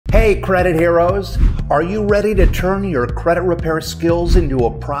Hey credit heroes, are you ready to turn your credit repair skills into a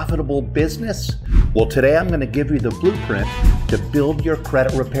profitable business? Well, today I'm going to give you the blueprint to build your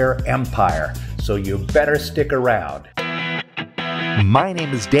credit repair empire, so you better stick around. My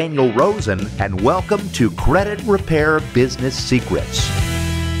name is Daniel Rosen, and welcome to Credit Repair Business Secrets.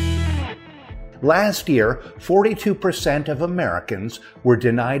 Last year, 42% of Americans were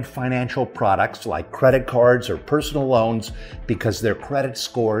denied financial products like credit cards or personal loans because their credit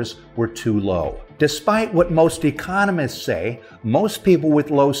scores were too low. Despite what most economists say, most people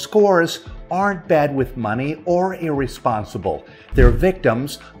with low scores aren't bad with money or irresponsible. They're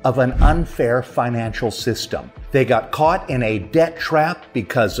victims of an unfair financial system. They got caught in a debt trap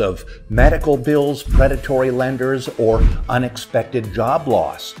because of medical bills, predatory lenders, or unexpected job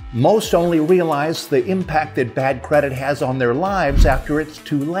loss. Most only realize the impact that bad credit has on their lives after it's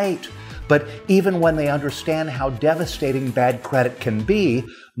too late. But even when they understand how devastating bad credit can be,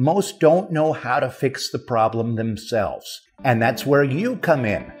 most don't know how to fix the problem themselves. And that's where you come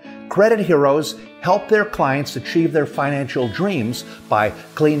in. Credit heroes help their clients achieve their financial dreams by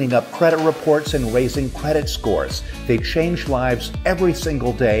cleaning up credit reports and raising credit scores. They change lives every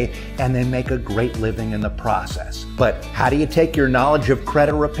single day, and they make a great living in the process. But how do you take your knowledge of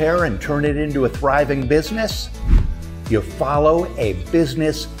credit repair and turn it into a thriving business? You follow a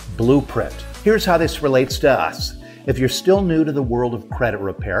business blueprint. Here's how this relates to us. If you're still new to the world of credit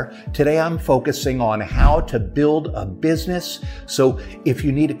repair, today I'm focusing on how to build a business. So if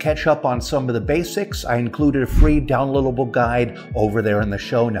you need to catch up on some of the basics, I included a free downloadable guide over there in the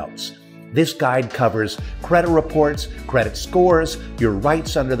show notes. This guide covers credit reports, credit scores, your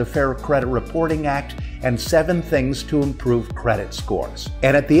rights under the Fair Credit Reporting Act, and 7 things to improve credit scores.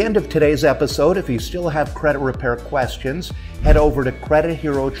 And at the end of today's episode, if you still have credit repair questions, head over to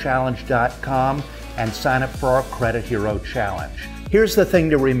CreditHeroChallenge.com and sign up for our Credit Hero Challenge. Here's the thing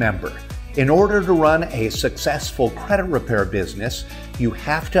to remember. In order to run a successful credit repair business, you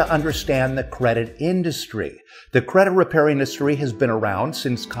have to understand the credit industry. The credit repair industry has been around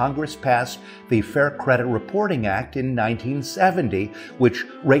since Congress passed the Fair Credit Reporting Act in 1970, which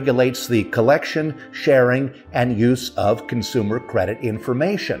regulates the collection, sharing, and use of consumer credit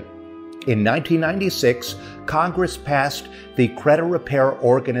information. In 1996, Congress passed the Credit Repair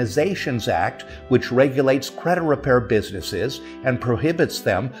Organizations Act, which regulates credit repair businesses and prohibits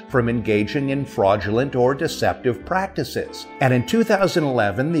them from engaging in fraudulent or deceptive practices. And in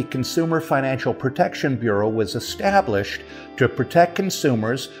 2011, the Consumer Financial Protection Bureau was established to protect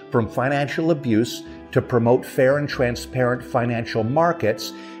consumers from financial abuse, to promote fair and transparent financial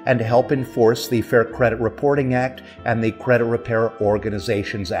markets, and to help enforce the Fair Credit Reporting Act and the Credit Repair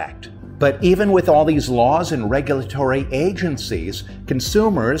Organizations Act. But even with all these laws and regulatory agencies,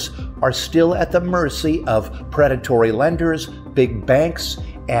 consumers are still at the mercy of predatory lenders, big banks,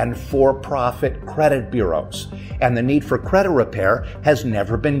 and for-profit credit bureaus. And the need for credit repair has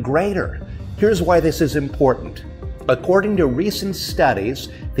never been greater. Here's why this is important. According to recent studies,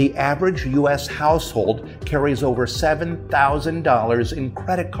 the average U.S. household carries over $7,000 in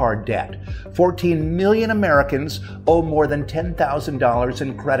credit card debt. 14 million Americans owe more than $10,000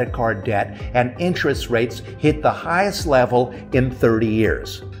 in credit card debt, and interest rates hit the highest level in 30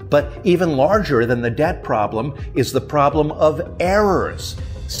 years. But even larger than the debt problem is the problem of errors.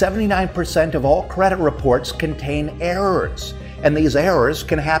 79% of all credit reports contain errors. And these errors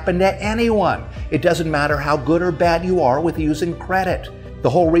can happen to anyone. It doesn't matter how good or bad you are with using credit.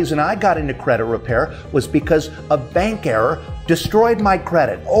 The whole reason I got into credit repair was because a bank error destroyed my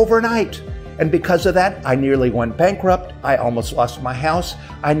credit overnight. And because of that, I nearly went bankrupt. I almost lost my house.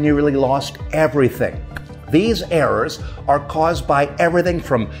 I nearly lost everything. These errors are caused by everything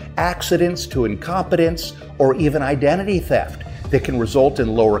from accidents to incompetence or even identity theft. They can result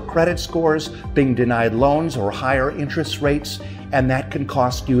in lower credit scores, being denied loans or higher interest rates, and that can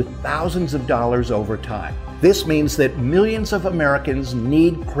cost you thousands of dollars over time. This means that millions of Americans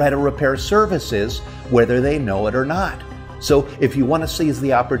need credit repair services, whether they know it or not. So if you want to seize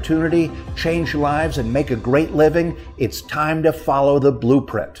the opportunity, change lives, and make a great living, it's time to follow the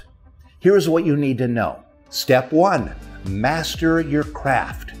blueprint. Here's what you need to know. Step 1, master your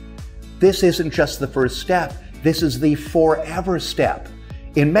craft. This isn't just the first step. This is the forever step.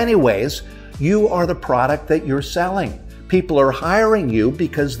 In many ways, you are the product that you're selling. People are hiring you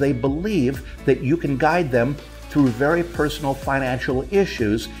because they believe that you can guide them through very personal financial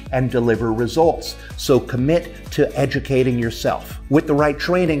issues and deliver results. So commit to educating yourself. With the right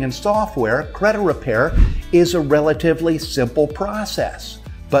training and software, credit repair is a relatively simple process.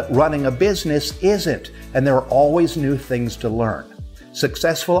 But running a business isn't, and there are always new things to learn.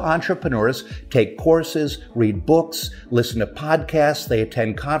 Successful entrepreneurs take courses, read books, listen to podcasts, they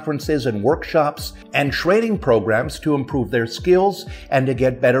attend conferences and workshops and training programs to improve their skills and to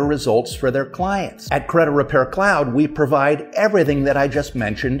get better results for their clients. At Credit Repair Cloud, we provide everything that I just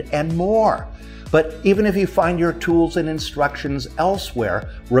mentioned and more. But even if you find your tools and instructions elsewhere,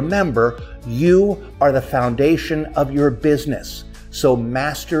 remember, you are the foundation of your business. So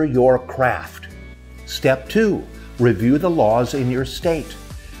master your craft. Step 2. Review the laws in your state.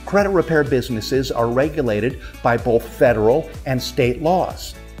 Credit repair businesses are regulated by both federal and state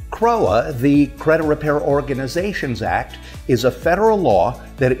laws. CROA, the Credit Repair Organizations Act, is a federal law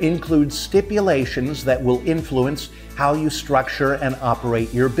that includes stipulations that will influence how you structure and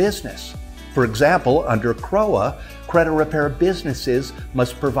operate your business. For example, under CROA, credit repair businesses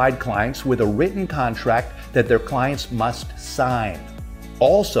must provide clients with a written contract that their clients must sign.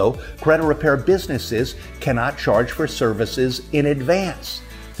 Also, credit repair businesses cannot charge for services in advance.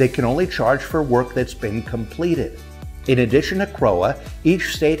 They can only charge for work that's been completed. In addition to CROA,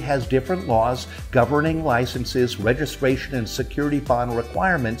 each state has different laws governing licenses, registration, and security bond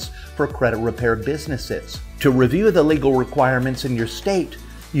requirements for credit repair businesses. To review the legal requirements in your state,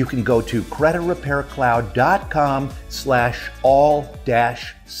 you can go to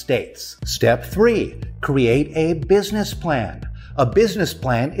creditrepaircloud.com/all-states. Step 3. Create a business plan. A business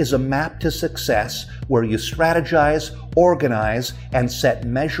plan is a map to success where you strategize, organize, and set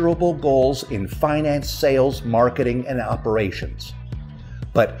measurable goals in finance, sales, marketing, and operations.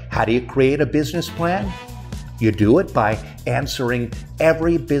 But how do you create a business plan? You do it by answering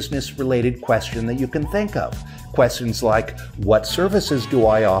every business-related question that you can think of. Questions like, what services do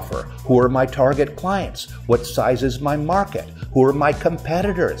I offer? Who are my target clients? What size is my market? Who are my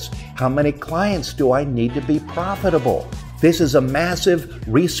competitors? How many clients do I need to be profitable? This is a massive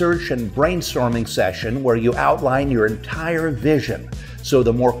research and brainstorming session where you outline your entire vision. So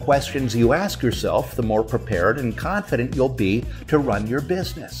the more questions you ask yourself, the more prepared and confident you'll be to run your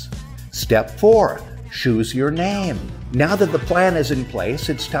business. Step 4. Choose your name. Now that the plan is in place,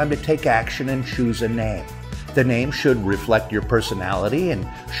 it's time to take action and choose a name. The name should reflect your personality and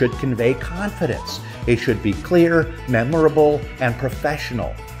should convey confidence. It should be clear, memorable, and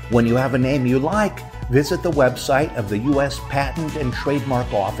professional. When you have a name you like, visit the website of the U.S. Patent and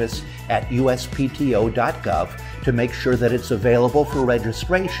Trademark Office at uspto.gov to make sure that it's available for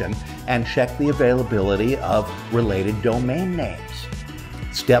registration and check the availability of related domain names.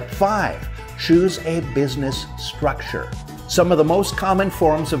 Step 5. Choose a business structure. Some of the most common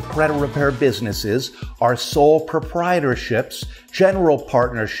forms of credit repair businesses are sole proprietorships, general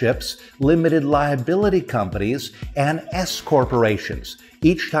partnerships, limited liability companies, and S corporations.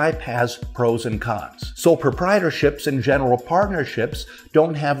 Each type has pros and cons. Sole proprietorships and general partnerships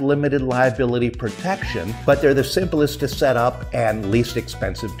don't have limited liability protection, but they're the simplest to set up and least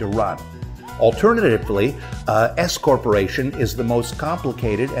expensive to run. Alternatively, S corporation is the most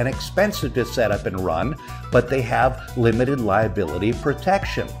complicated and expensive to set up and run, but they have limited liability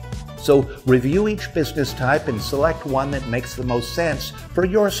protection. So review each business type and select one that makes the most sense for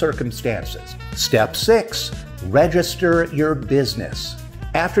your circumstances. Step 6. Register your business.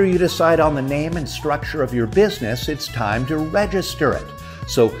 After you decide on the name and structure of your business, it's time to register it.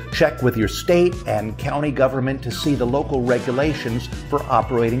 So check with your state and county government to see the local regulations for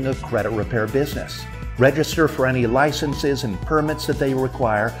operating a credit repair business. Register for any licenses and permits that they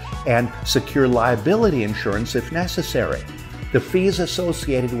require and secure liability insurance if necessary. The fees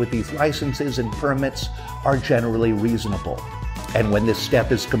associated with these licenses and permits are generally reasonable. And when this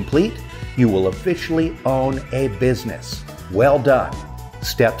step is complete, you will officially own a business. Well done.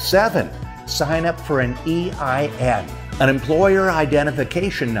 Step 7. Sign up for an EIN. An employer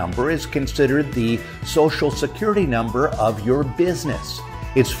identification number is considered the social security number of your business.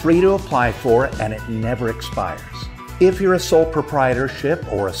 It's free to apply for and it never expires. If you're a sole proprietorship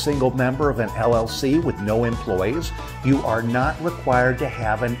or a single member of an LLC with no employees, you are not required to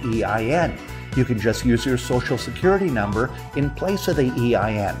have an EIN. You can just use your social security number in place of the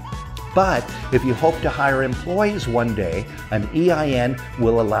EIN. But if you hope to hire employees one day, an EIN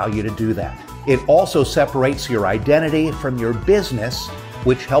will allow you to do that. It also separates your identity from your business,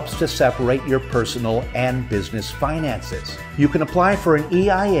 which helps to separate your personal and business finances. You can apply for an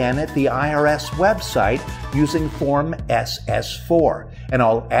EIN at the IRS website using Form SS4, and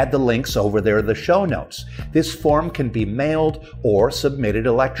I'll add the links over there in the show notes. This form can be mailed or submitted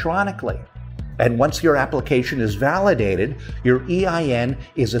electronically. And once your application is validated, your EIN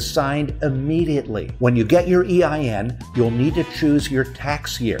is assigned immediately. When you get your EIN, you'll need to choose your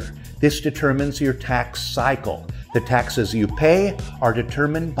tax year. This determines your tax cycle. The taxes you pay are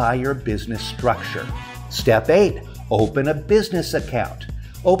determined by your business structure. Step 8. Open a business account.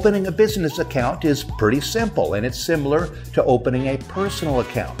 Opening a business account is pretty simple, and it's similar to opening a personal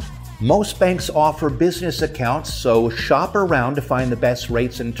account. Most banks offer business accounts, so shop around to find the best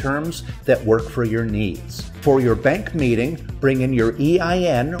rates and terms that work for your needs. For your bank meeting, bring in your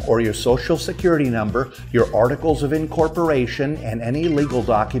EIN or your Social Security number, your articles of incorporation, and any legal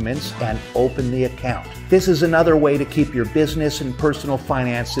documents, and open the account. This is another way to keep your business and personal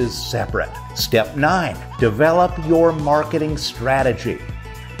finances separate. Step 9. Develop your marketing strategy.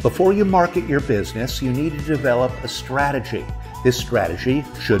 Before you market your business, you need to develop a strategy. This strategy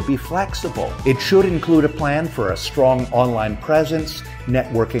should be flexible. It should include a plan for a strong online presence,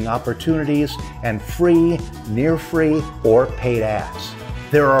 networking opportunities, and free, near free, or paid ads.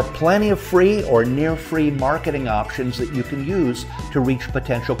 There are plenty of free or near free marketing options that you can use to reach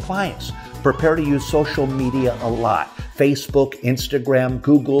potential clients. Prepare to use social media a lot. Facebook, Instagram,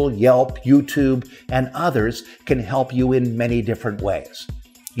 Google, Yelp, YouTube, and others can help you in many different ways.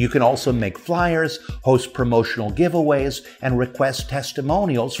 You can also make flyers, host promotional giveaways, and request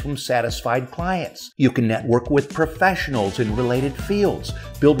testimonials from satisfied clients. You can network with professionals in related fields,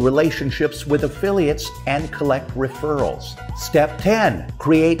 build relationships with affiliates, and collect referrals. Step 10.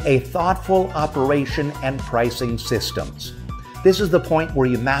 Create a thoughtful operation and pricing systems. This is the point where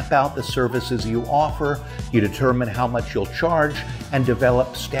you map out the services you offer, you determine how much you'll charge, and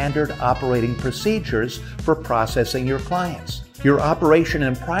develop standard operating procedures for processing your clients. Your operation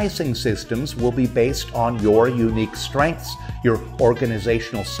and pricing systems will be based on your unique strengths, your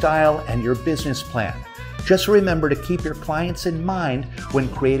organizational style, and your business plan. Just remember to keep your clients in mind when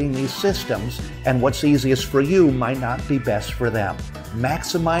creating these systems, and what's easiest for you might not be best for them.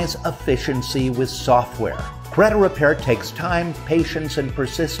 Maximize efficiency with software. Credit repair takes time, patience, and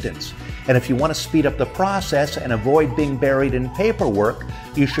persistence. And if you want to speed up the process and avoid being buried in paperwork,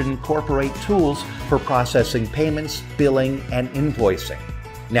 you should incorporate tools for processing payments, billing, and invoicing.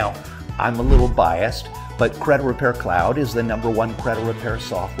 Now, I'm a little biased, but Credit Repair Cloud is the #1 credit repair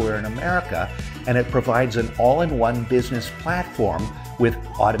software in America, and it provides an all-in-one business platform with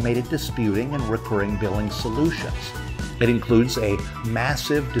automated disputing and recurring billing solutions. It includes a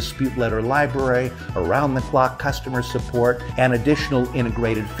massive dispute letter library, around-the-clock customer support, and additional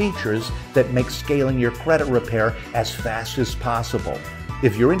integrated features that make scaling your credit repair as fast as possible.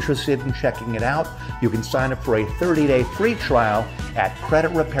 If you're interested in checking it out, you can sign up for a 30-day free trial at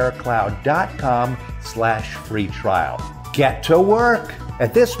creditrepaircloud.com/free trial. Get to work!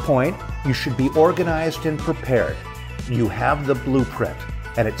 At this point, you should be organized and prepared. You have the blueprint,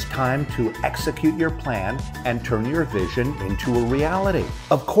 and it's time to execute your plan and turn your vision into a reality.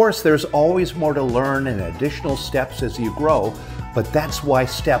 Of course, there's always more to learn and additional steps as you grow, but that's why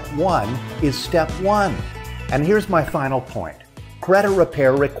step 1 is step 1. And here's my final point. Credit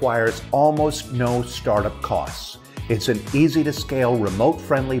repair requires almost no startup costs. It's an easy-to-scale,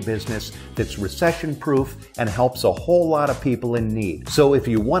 remote-friendly business that's recession-proof and helps a whole lot of people in need. So if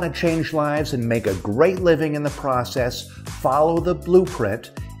you want to change lives and make a great living in the process, follow the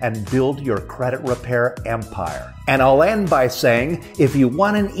blueprint and build your credit repair empire. And I'll end by saying, if you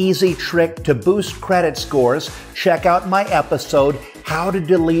want an easy trick to boost credit scores, check out my episode, How to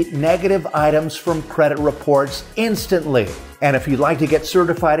Delete Negative Items from Credit Reports Instantly. And if you'd like to get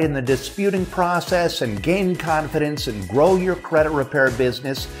certified in the disputing process and gain confidence and grow your credit repair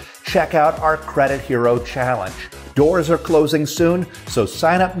business, check out our Credit Hero Challenge. Doors are closing soon, so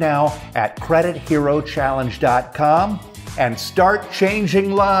sign up now at creditherochallenge.com and start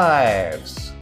changing lives.